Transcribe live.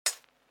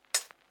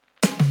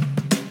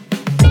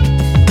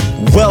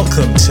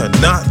Welcome to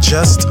Not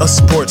Just a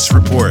Sports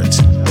Report.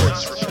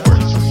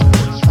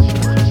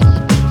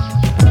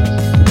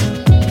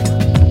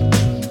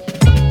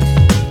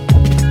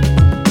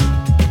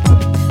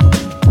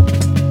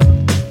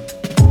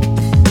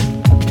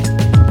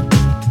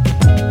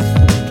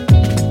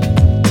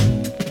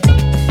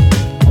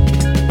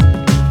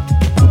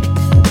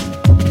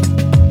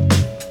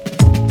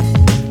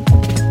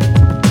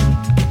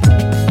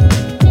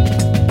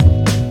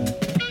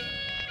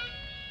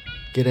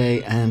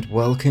 G'day and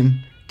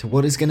welcome to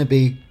what is going to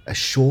be a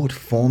short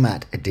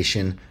format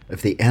edition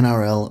of the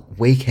NRL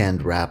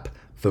Weekend Wrap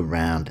for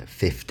round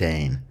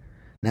 15.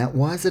 Now,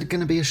 why is it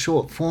going to be a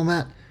short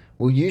format?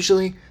 Well,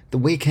 usually the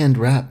Weekend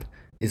Wrap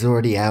is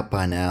already out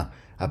by now,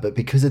 but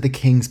because of the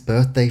Kings'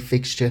 birthday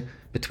fixture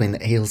between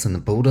the Eels and the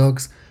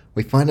Bulldogs,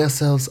 we find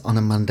ourselves on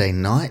a Monday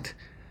night,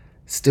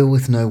 still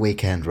with no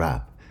Weekend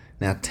Wrap.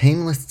 Now,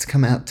 team lists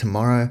come out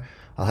tomorrow.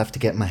 I'll have to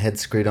get my head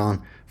screwed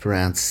on for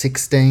round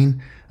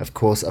 16. Of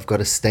course, I've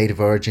got a State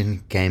of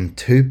Origin Game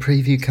 2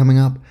 preview coming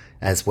up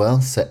as well.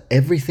 So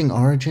everything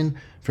Origin,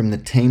 from the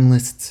team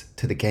lists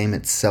to the game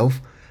itself,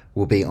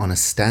 will be on a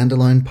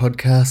standalone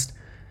podcast.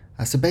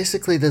 So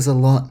basically, there's a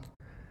lot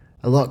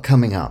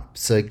coming up.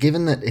 So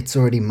given that it's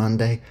already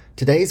Monday,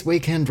 today's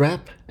Weekend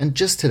Wrap, and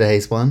just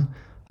today's one,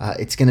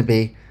 it's going to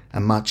be a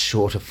much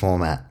shorter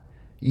format.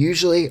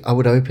 Usually, I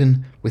would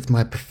open with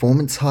my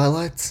performance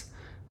highlights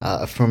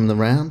from the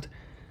round,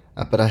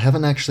 but I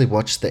haven't actually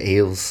watched the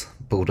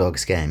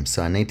Eels-Bulldogs game,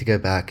 so I need to go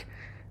back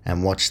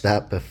and watch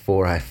that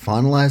before I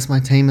finalise my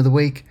team of the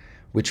week,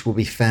 which will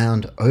be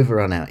found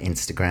over on our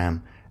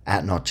Instagram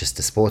at Not Just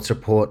a Sports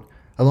Report,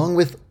 along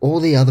with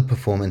all the other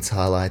performance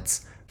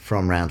highlights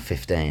from round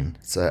 15.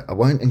 So I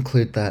won't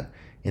include that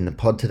in the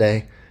pod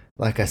today.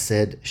 Like I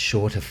said,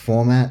 shorter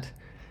format.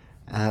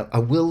 I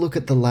will look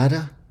at the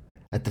ladder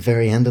at the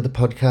very end of the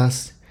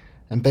podcast,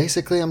 and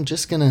basically I'm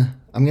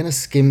gonna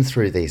skim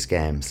through these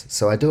games.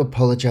 So I do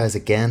apologise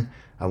again.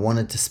 I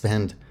wanted to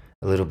spend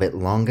a little bit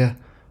longer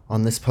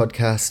on this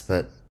podcast,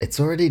 but it's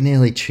already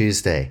nearly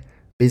Tuesday.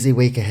 Busy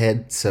week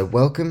ahead, so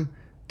welcome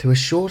to a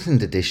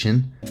shortened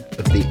edition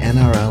of the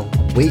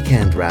NRL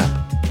Weekend Wrap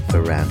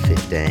for round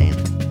 15.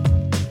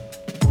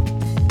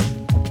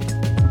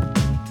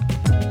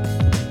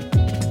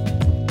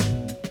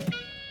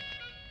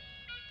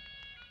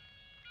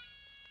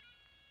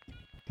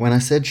 When I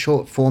said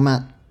short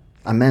format,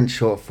 I meant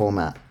short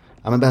format.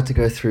 I'm about to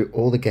go through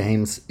all the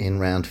games in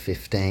round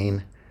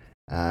 15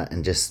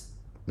 and just,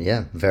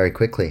 very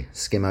quickly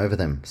skim over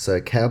them. So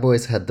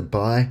Cowboys had the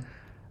bye.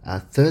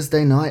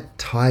 Thursday night,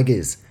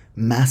 Tigers,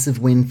 massive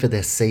win for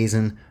their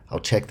season. I'll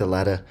check the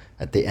ladder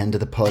at the end of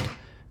the pod.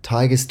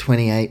 Tigers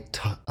 28,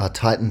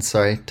 Titans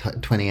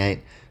 28,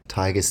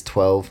 Tigers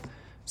 12.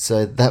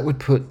 So that would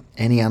put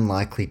any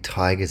unlikely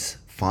Tigers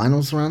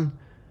finals run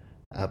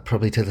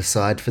probably to the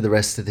side for the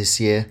rest of this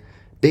year.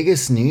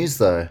 Biggest news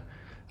though,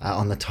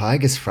 on the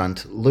Tigers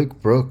front,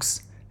 Luke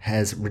Brooks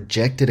has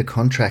rejected a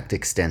contract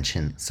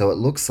extension. So it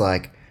looks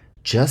like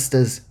just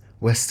as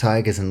West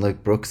Tigers and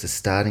Luke Brooks are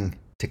starting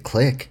to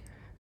click,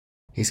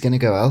 he's going to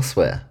go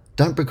elsewhere.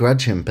 Don't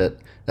begrudge him, but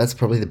that's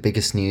probably the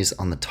biggest news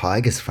on the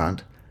Tigers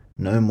front.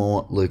 No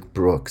more Luke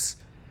Brooks.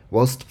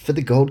 Whilst for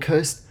the Gold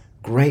Coast,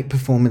 great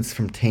performance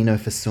from Tino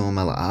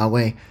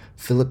Fasuamaleaui.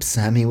 Philip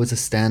Sami was a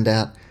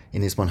standout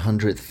in his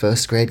 100th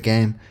first grade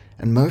game,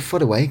 and Mo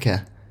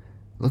Fotuaika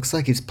looks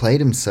like he's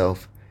played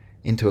himself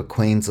into a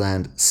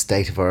Queensland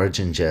State of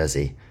Origin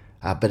jersey.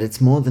 But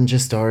it's more than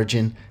just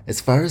Origin.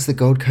 As far as the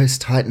Gold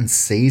Coast Titans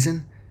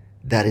season,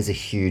 that is a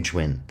huge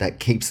win. That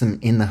keeps them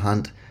in the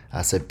hunt.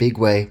 So big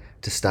way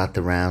to start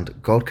the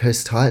round. Gold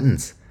Coast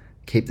Titans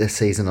keep their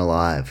season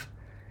alive.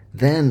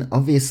 Then,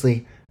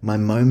 obviously, my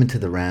moment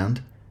of the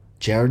round,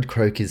 Jarrod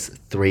Croker's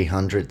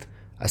 300th.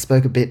 I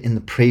spoke a bit in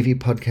the preview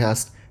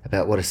podcast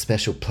about what a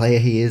special player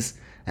he is,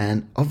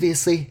 and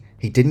obviously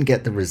he didn't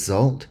get the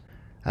result,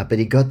 but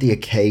he got the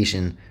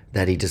occasion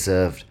that he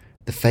deserved.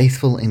 The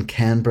faithful in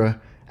Canberra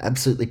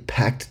absolutely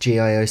packed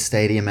GIO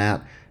Stadium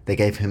out. They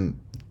gave him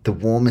the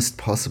warmest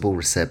possible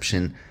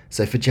reception.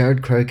 So for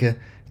Jarrod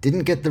Croker,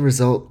 didn't get the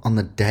result on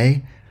the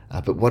day,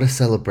 but what a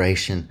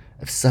celebration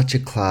of such a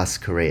class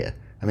career.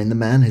 I mean, the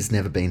man has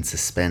never been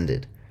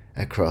suspended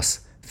across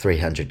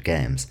 300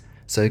 games.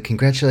 So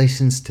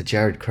congratulations to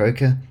Jarrod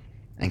Croker,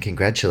 and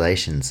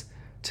congratulations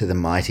to the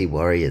mighty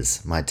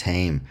Warriors, my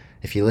team.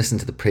 If you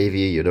listened to the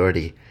preview, you'd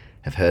already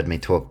have heard me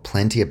talk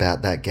plenty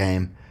about that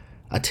game.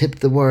 I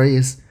tipped the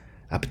Warriors,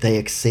 but they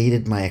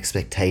exceeded my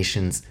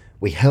expectations.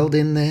 We held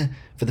in there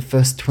for the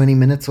first 20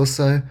 minutes or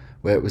so,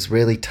 where it was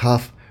really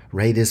tough.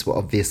 Raiders were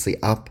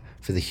obviously up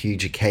for the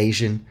huge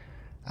occasion.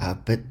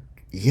 But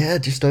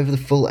just over the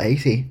full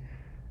 80,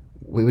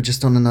 we were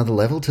just on another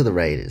level to the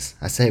Raiders.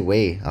 I say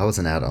we, I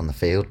wasn't out on the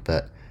field,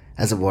 but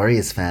as a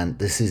Warriors fan,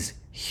 this is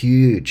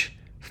huge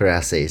for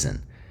our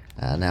season.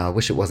 Now, I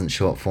wish it wasn't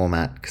short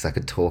format because I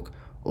could talk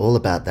all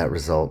about that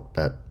result,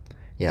 but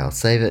I'll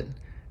save it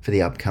for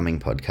the upcoming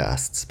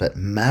podcasts. But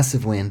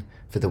massive win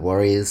for the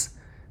Warriors.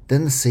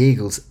 Then the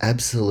Seagulls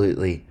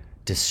absolutely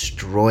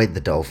destroyed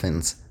the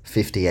Dolphins,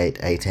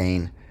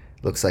 58-18.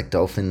 Looks like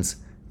Dolphins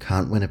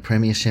can't win a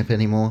premiership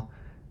anymore.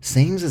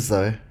 Seems as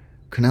though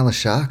Cronulla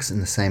Sharks in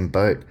the same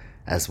boat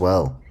as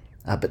well.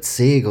 But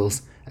Sea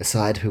Eagles, a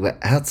side who were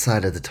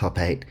outside of the top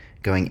 8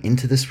 going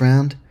into this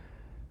round,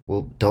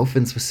 well,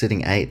 Dolphins were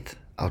sitting 8th.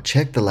 I'll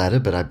check the ladder,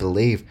 but I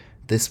believe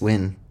this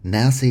win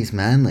now sees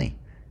Manly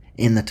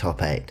in the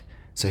top 8.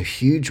 So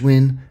huge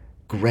win,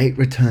 great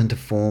return to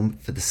form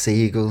for the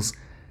Sea Eagles,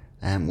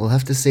 and we'll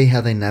have to see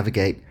how they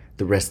navigate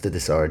the rest of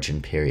this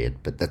origin period.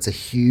 But that's a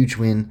huge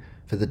win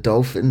for the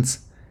Dolphins.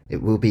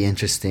 It will be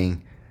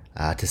interesting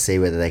to see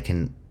whether they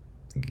can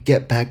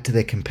get back to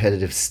their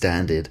competitive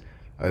standard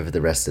over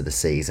the rest of the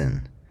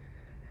season.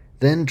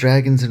 Then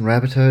Dragons and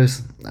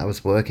Rabbitohs, I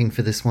was working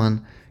for this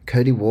one.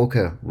 Cody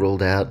Walker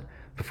ruled out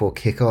before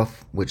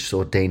kickoff, which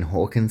saw Dean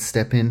Hawkins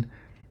step in.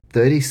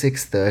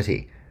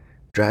 36-30.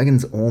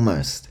 Dragons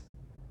almost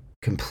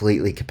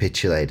completely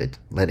capitulated,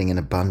 letting in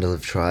a bundle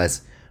of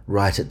tries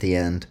right at the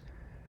end.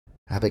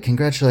 But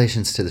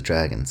congratulations to the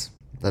Dragons.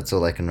 That's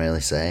all I can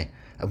really say.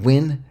 A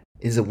win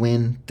is a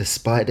win,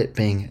 despite it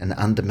being an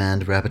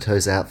undermanned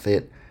Rabbitohs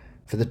outfit.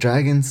 For the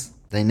Dragons,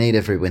 they need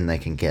every win they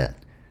can get.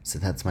 So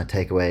that's my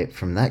takeaway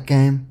from that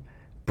game.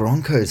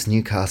 Broncos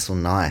Newcastle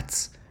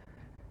Knights.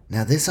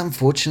 Now this,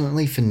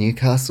 unfortunately for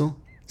Newcastle,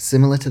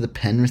 similar to the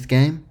Penrith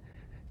game,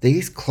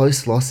 these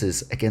close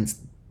losses against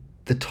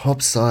the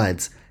top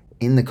sides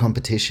in the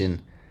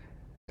competition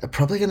are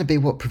probably going to be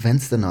what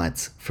prevents the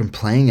Knights from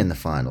playing in the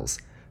finals.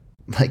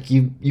 Like,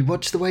 you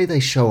watch the way they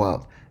show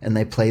up and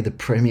they play the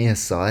premier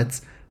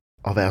sides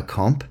of our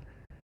comp,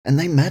 and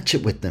they match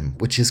it with them,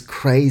 which is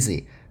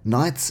crazy.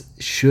 Knights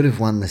should have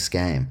won this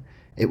game.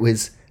 It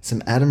was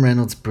some Adam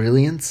Reynolds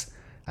brilliance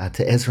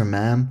to Ezra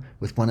Mam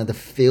with one of the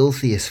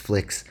filthiest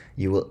flicks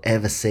you will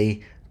ever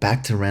see,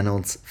 back to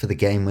Reynolds for the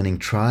game-winning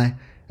try.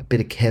 A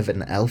bit of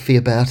Kevin Alfie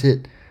about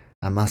it,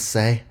 I must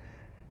say.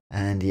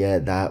 And yeah,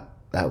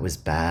 that was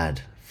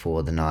bad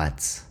for the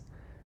Knights.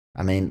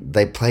 I mean,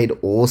 they played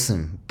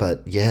awesome,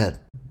 but yeah,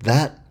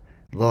 that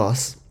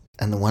loss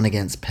and the one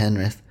against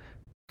Penrith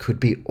could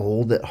be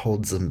all that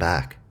holds them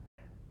back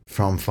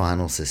from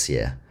finals this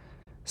year.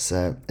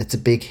 So it's a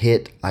big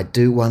hit. I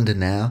do wonder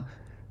now,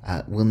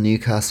 will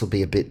Newcastle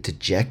be a bit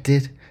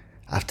dejected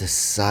after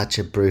such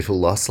a brutal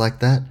loss like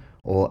that?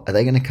 Or are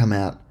they going to come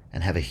out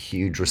and have a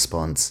huge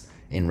response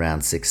in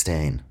round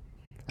 16?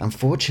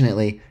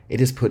 Unfortunately,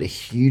 it has put a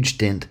huge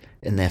dent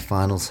in their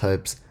finals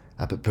hopes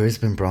up at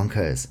Brisbane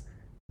Broncos.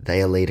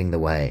 They are leading the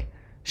way.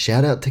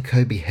 Shout out to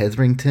Kobe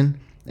Hetherington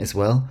as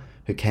well,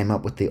 who came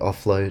up with the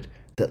offload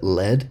that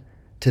led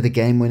to the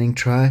game-winning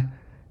try.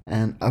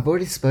 And I've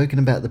already spoken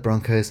about the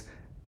Broncos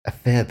a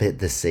fair bit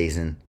this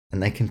season,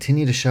 and they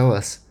continue to show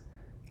us,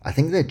 I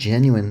think they're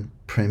genuine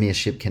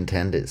premiership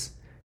contenders.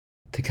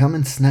 To come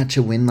and snatch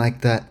a win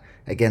like that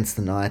against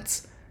the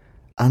Knights,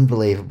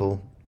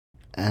 unbelievable.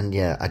 And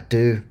yeah, I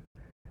do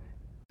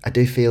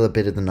feel a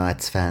bit of the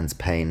Knights fans'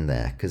 pain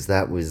there, because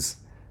that was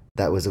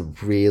a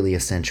really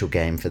essential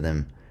game for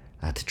them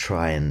to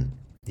try and,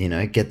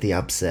 get the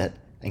upset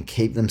and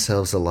keep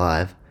themselves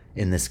alive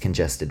in this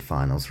congested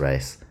finals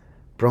race.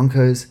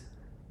 Broncos,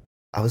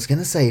 I was going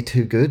to say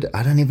too good.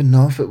 I don't even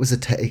know if it was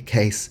a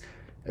case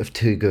of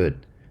too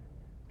good.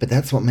 But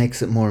that's what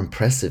makes it more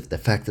impressive, the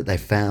fact that they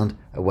found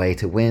a way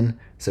to win.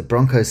 So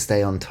Broncos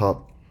stay on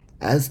top,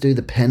 as do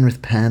the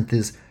Penrith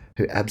Panthers,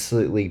 who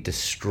absolutely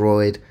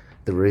destroyed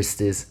the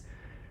Roosters.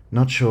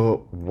 Not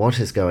sure what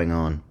is going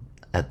on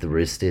at the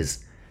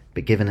Roosters,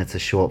 but given it's a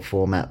short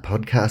format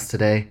podcast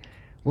today,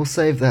 we'll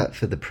save that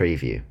for the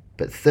preview.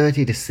 But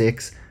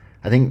 30-6,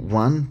 I think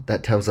 1,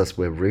 that tells us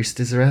where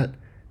Roosters are at,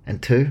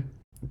 and 2,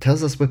 it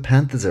tells us where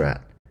Panthers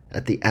are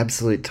at the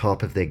absolute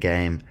top of their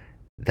game.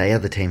 They are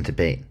the team to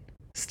beat.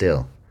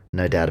 Still,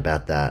 no doubt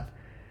about that.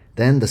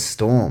 Then the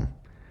Storm.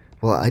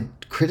 Well, I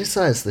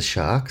criticised the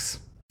Sharks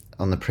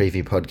on the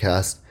preview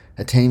podcast,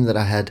 a team that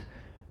I had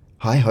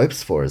high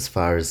hopes for as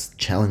far as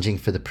challenging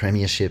for the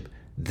premiership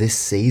this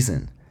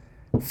season.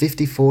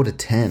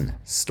 54-10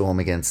 Storm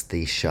against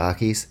the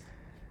Sharkies.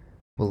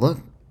 Well, look,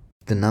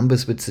 the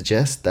numbers would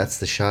suggest that's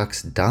the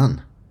Sharks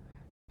done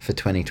for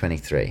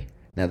 2023.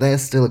 Now, they are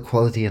still a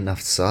quality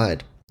enough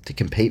side to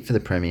compete for the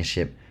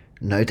premiership,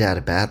 no doubt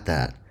about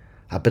that.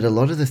 But a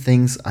lot of the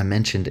things I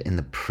mentioned in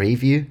the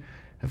preview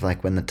of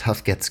like when the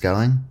tough gets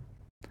going,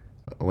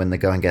 or when the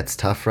going gets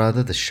tough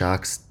rather, the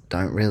Sharks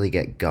don't really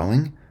get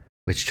going,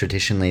 which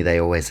traditionally they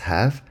always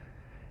have.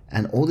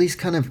 And all these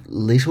kind of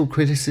little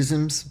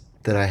criticisms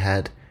that I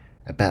had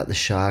about the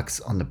Sharks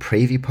on the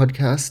preview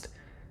podcast,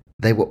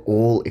 they were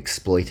all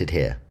exploited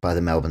here by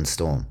the Melbourne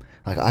Storm.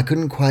 Like, I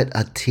couldn't quite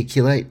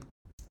articulate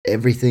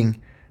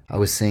everything I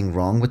was seeing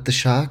wrong with the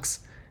Sharks,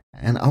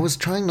 and I was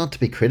trying not to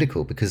be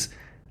critical because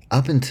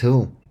up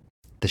until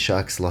the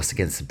Sharks lost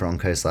against the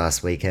Broncos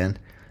last weekend,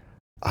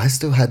 I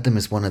still had them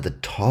as one of the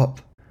top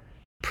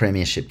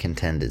premiership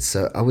contenders.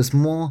 So I was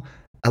more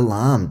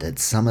alarmed at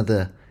some of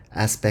the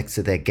aspects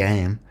of their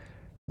game.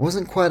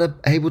 Wasn't quite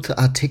able to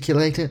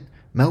articulate it.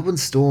 Melbourne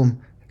Storm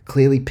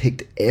clearly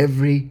picked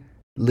every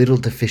little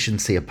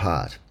deficiency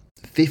apart.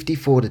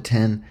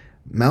 54-10.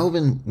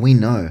 Melbourne, we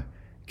know,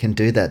 can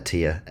do that to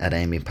you at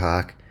Amy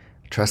Park.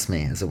 Trust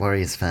me, as a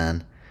Warriors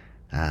fan,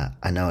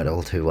 I know it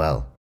all too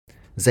well.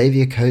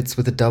 Xavier Coates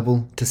with a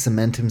double to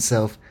cement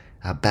himself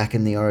back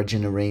in the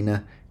Origin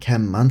arena.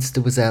 Cam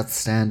Munster was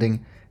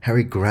outstanding.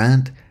 Harry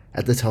Grant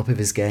at the top of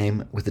his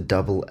game with a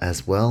double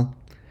as well.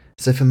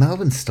 So for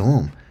Melbourne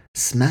Storm,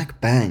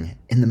 smack bang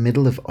in the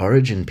middle of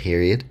Origin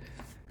period,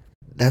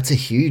 that's a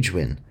huge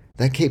win.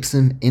 That keeps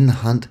them in the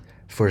hunt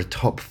for a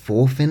top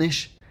 4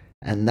 finish,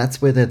 and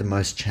that's where they're the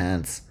most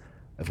chance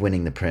of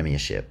winning the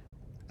premiership.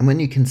 And when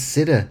you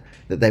consider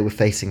that they were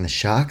facing the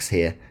Sharks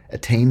here, a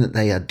team that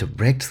they are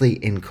directly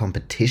in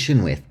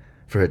competition with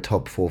for a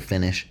top 4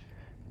 finish,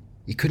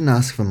 you couldn't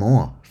ask for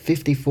more.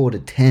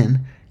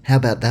 54-10, how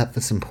about that for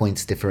some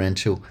points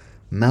differential?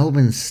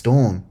 Melbourne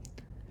Storm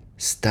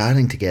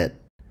starting to get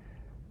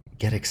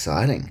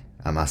exciting,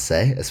 I must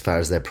say, as far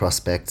as their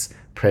prospects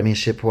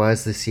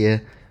premiership-wise this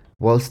year.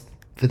 Whilst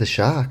for the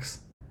Sharks,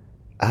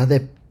 are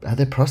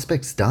their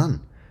prospects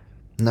done?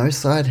 No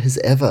side has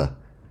ever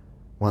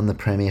won the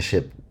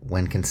premiership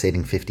when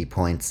conceding 50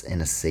 points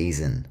in a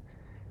season.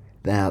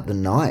 Now, the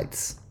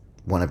Knights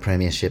won a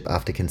premiership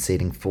after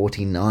conceding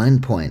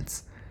 49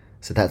 points.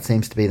 So that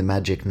seems to be the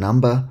magic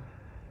number.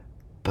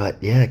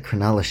 But yeah,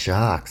 Cronulla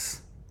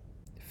Sharks,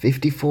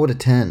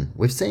 54-10.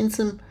 We've seen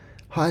some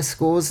high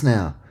scores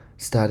now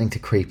starting to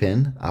creep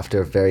in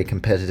after a very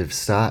competitive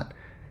start.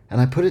 And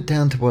I put it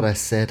down to what I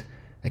said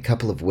a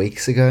couple of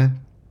weeks ago.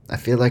 I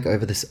feel like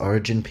over this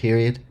Origin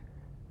period,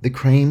 the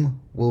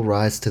cream will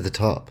rise to the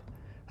top.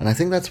 And I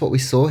think that's what we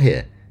saw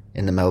here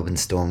in the Melbourne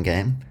Storm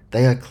game.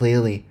 They are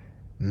clearly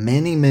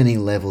many, many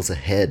levels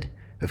ahead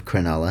of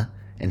Cronulla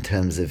in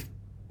terms of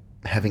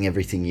having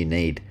everything you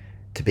need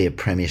to be a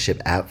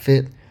premiership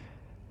outfit.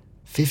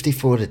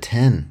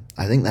 54-10.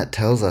 I think that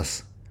tells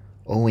us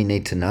all we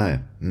need to know.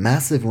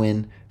 Massive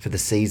win for the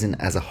season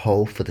as a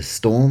whole for the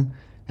Storm,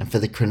 and for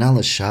the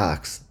Cronulla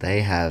Sharks,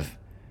 they have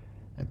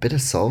a bit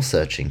of soul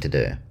searching to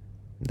do.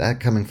 That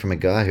coming from a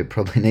guy who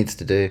probably needs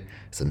to do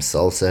some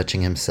soul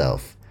searching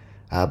himself.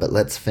 But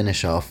let's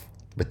finish off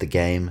with the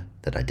game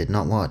that I did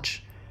not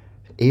watch.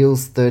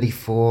 Eels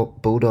 34,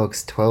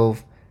 Bulldogs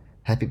 12.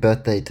 Happy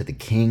birthday to the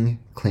King,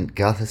 Clint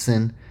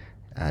Gutherson.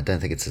 I don't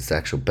think it's his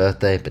actual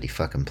birthday, but he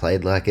fucking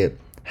played like it.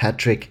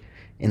 Hat-trick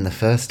in the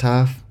first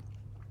half.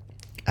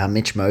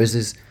 Mitch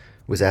Moses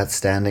was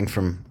outstanding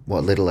from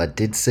what little I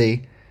did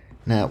see.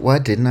 Now, why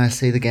didn't I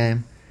see the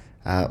game?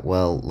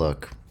 Well,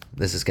 look,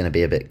 this is going to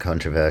be a bit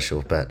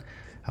controversial, but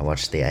I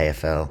watched the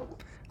AFL.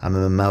 I'm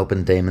a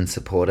Melbourne Demons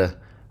supporter.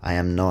 I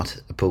am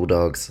not a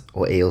Bulldogs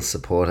or Eels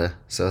supporter.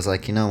 So I was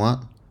like, you know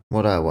what?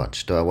 What do I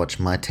watch? Do I watch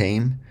my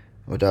team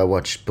or do I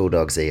watch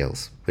Bulldogs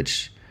Eels?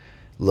 Which,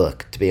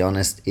 look, to be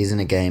honest, isn't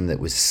a game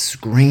that was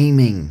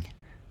screaming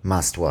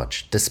must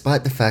watch,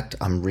 despite the fact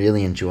I'm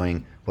really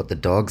enjoying what the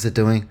Dogs are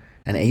doing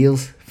and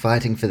Eels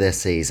fighting for their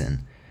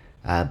season.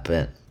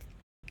 But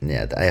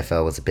yeah, the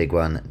AFL was a big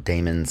one.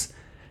 Demons,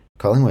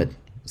 Collingwood.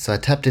 So I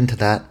tapped into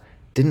that.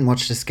 Didn't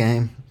watch this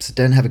game, so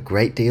don't have a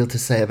great deal to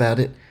say about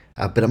it.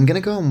 But I'm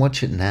going to go and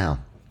watch it now.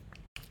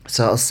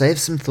 So I'll save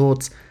some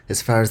thoughts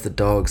as far as the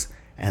Dogs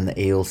and the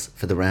Eels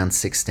for the round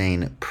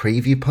 16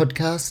 preview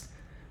podcast.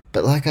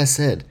 But like I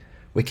said,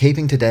 we're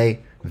keeping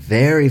today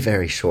very,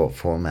 very short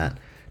format,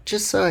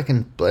 just so I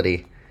can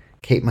bloody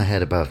keep my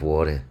head above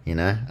water, you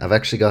know? I've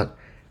actually got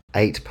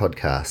 8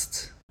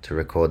 podcasts to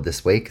record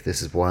this week.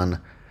 This is one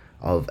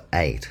of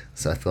 8.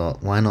 So I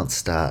thought, why not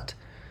start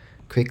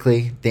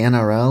quickly? The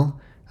NRL,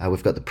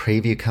 we've got the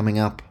preview coming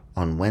up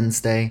on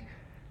Wednesday.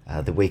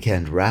 The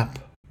weekend wrap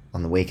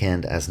on the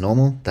weekend as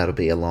normal. That'll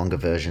be a longer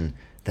version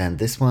than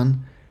this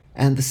one.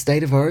 And the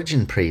State of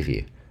Origin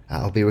preview.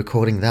 I'll be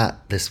recording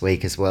that this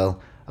week as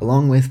well,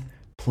 along with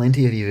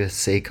plenty of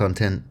UFC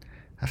content.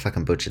 I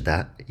fucking butchered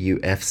that.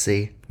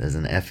 UFC. There's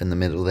an F in the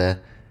middle there.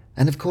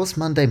 And of course,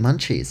 Monday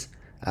Munchies.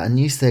 A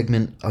new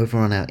segment over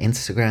on our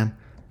Instagram.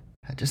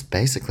 Just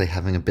basically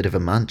having a bit of a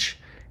munch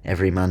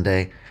every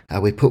Monday.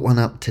 We put one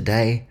up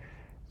today.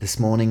 This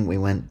morning we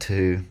were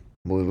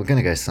going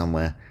to go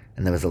somewhere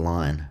and there was a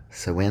line.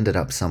 So we ended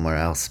up somewhere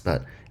else.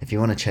 But if you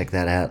want to check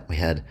that out, we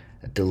had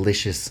a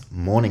delicious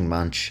morning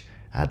munch.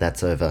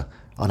 That's over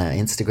on our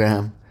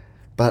Instagram.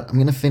 But I'm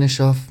going to finish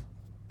off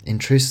in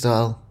true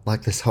style,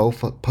 like this whole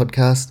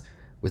podcast,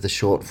 with a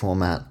short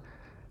format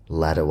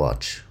ladder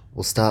watch.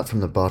 We'll start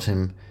from the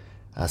bottom.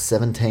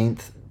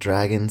 17th,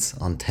 Dragons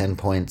on 10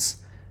 points.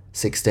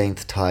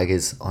 16th,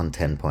 Tigers on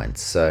 10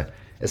 points. So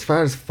as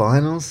far as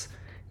finals,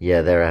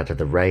 yeah, they're out of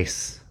the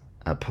race.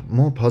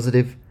 More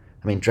positive.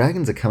 I mean,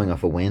 Dragons are coming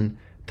off a win.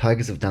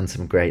 Tigers have done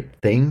some great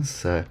things,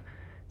 so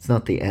it's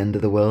not the end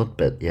of the world,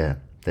 but yeah,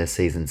 their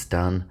season's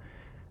done.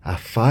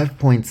 5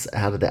 points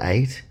out of the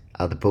 8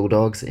 are the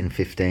Bulldogs in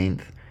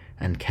 15th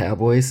and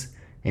Cowboys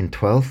in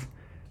 12th,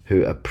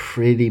 who are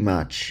pretty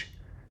much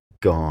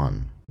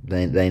gone.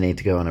 They need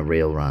to go on a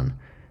real run.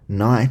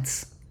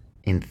 Knights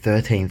in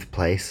 13th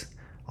place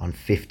on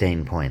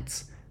 15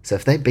 points. So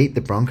if they beat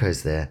the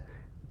Broncos there,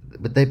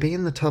 would they be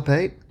in the top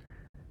 8?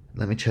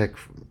 Let me check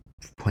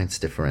points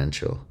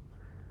differential.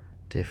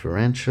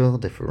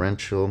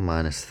 Differential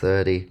minus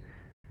 30.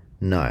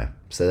 No.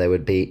 So they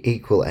would be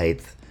equal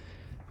 8th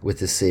with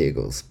the Sea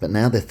Eagles. But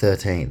now they're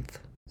 13th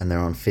and they're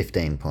on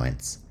 15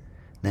 points.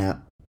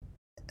 Now,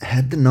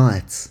 had the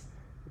Knights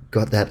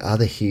got that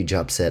other huge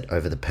upset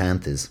over the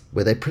Panthers,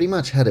 where they pretty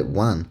much had it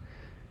won,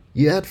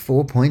 you add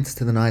 4 points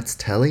to the Knights'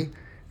 tally,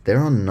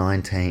 they're on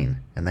 19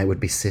 and they would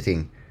be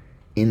sitting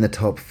in the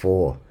top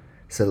 4.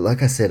 So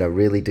like I said, I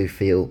really do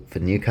feel for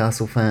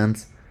Newcastle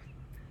fans.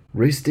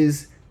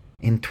 Roosters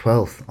in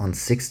 12th on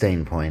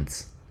 16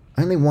 points.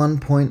 Only 1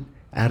 point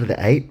out of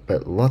the 8,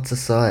 but lots of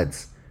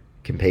sides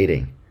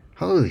competing.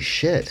 Holy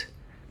shit.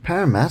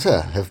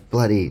 Parramatta have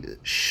bloody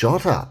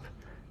shot up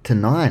to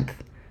 9th.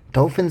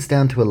 Dolphins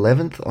down to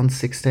 11th on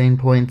 16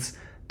 points.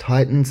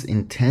 Titans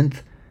in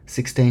 10th,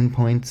 16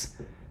 points.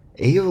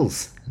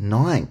 Eels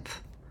 9th,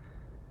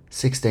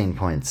 16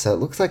 points. So it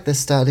looks like they're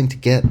starting to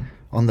get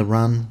on the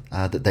run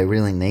that they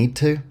really need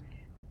to.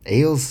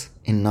 Eels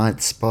in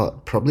 9th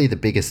spot, probably the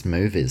biggest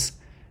movers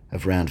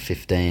of round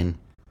 15.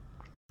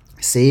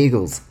 Sea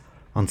Eagles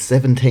on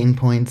 17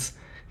 points.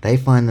 They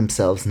find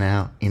themselves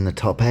now in the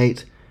top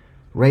 8.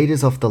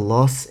 Raiders off the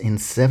loss in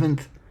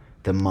 7th.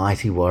 The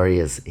Mighty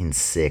Warriors in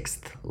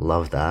 6th.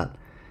 Love that.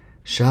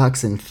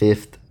 Sharks in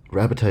 5th.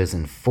 Rabbitohs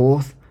in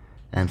 4th.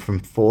 And from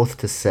 4th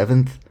to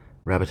 7th,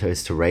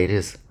 Rabbitohs to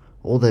Raiders.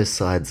 All those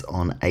sides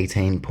on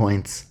 18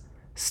 points.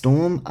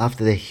 Storm,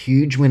 after their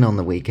huge win on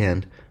the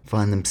weekend,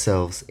 find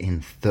themselves in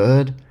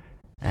 3rd.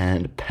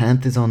 And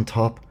Panthers on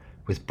top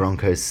with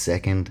Broncos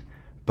 2nd.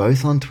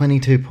 Both on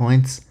 22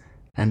 points.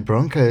 And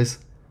Broncos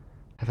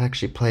have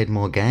actually played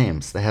more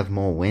games. They have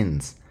more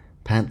wins.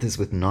 Panthers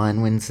with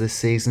 9 wins this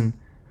season.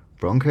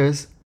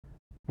 Broncos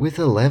with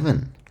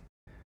 11,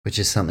 which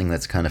is something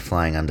that's kind of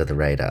flying under the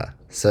radar.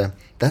 So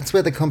that's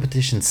where the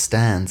competition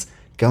stands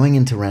going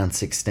into round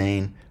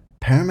 16.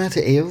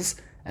 Parramatta Eels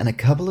and a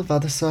couple of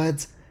other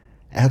sides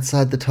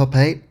outside the top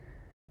 8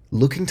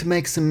 looking to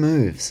make some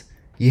moves.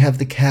 You have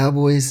the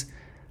Cowboys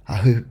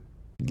who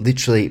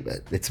literally,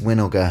 it's win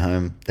or go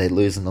home. They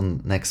lose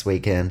on next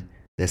weekend.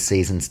 Their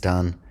season's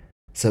done.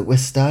 So we're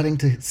starting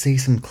to see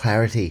some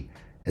clarity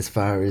as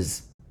far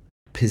as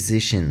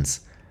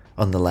positions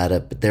on the ladder,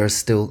 but there is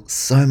still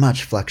so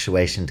much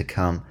fluctuation to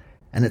come,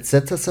 and it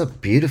sets us up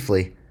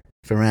beautifully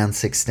for round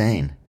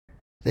 16.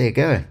 There you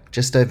go,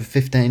 just over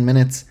 15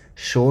 minutes,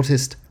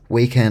 shortest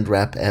weekend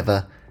wrap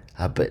ever,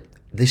 but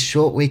this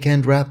short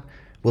weekend wrap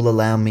will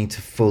allow me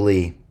to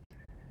fully,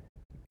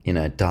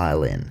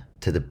 dial in,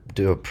 to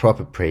do a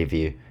proper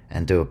preview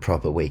and do a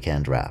proper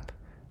weekend wrap.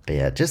 But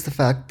yeah, just the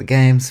fact the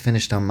game's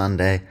finished on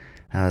Monday,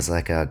 I was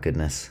like, oh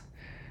goodness,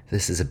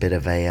 this is a bit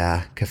of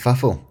a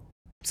kerfuffle.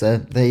 So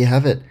there you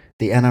have it,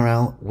 the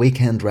NRL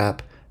Weekend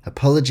Wrap.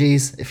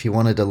 Apologies if you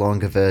wanted a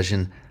longer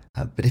version,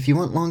 but if you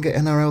want longer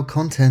NRL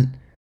content,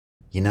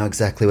 you know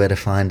exactly where to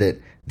find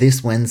it.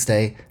 This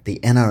Wednesday, the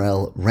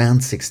NRL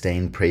Round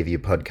 16 preview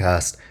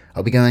podcast.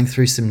 I'll be going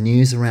through some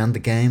news around the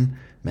game.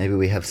 Maybe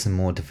we have some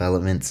more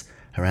developments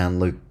around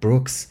Luke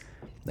Brooks.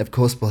 Of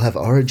course, we'll have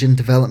Origin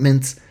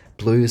developments.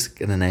 Blues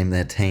going to name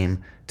their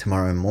team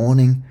tomorrow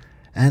morning.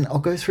 And I'll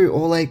go through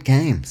all 8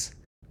 games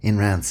in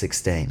round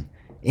 16.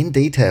 In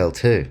detail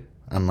too,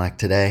 unlike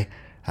today.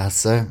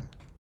 So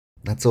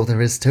that's all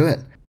there is to it.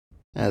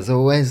 As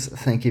always,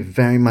 thank you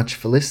very much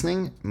for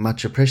listening.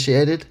 Much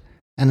appreciated.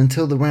 And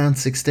until the round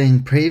 16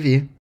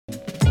 preview,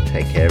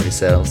 take care of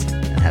yourselves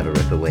and have a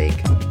ripper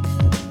week.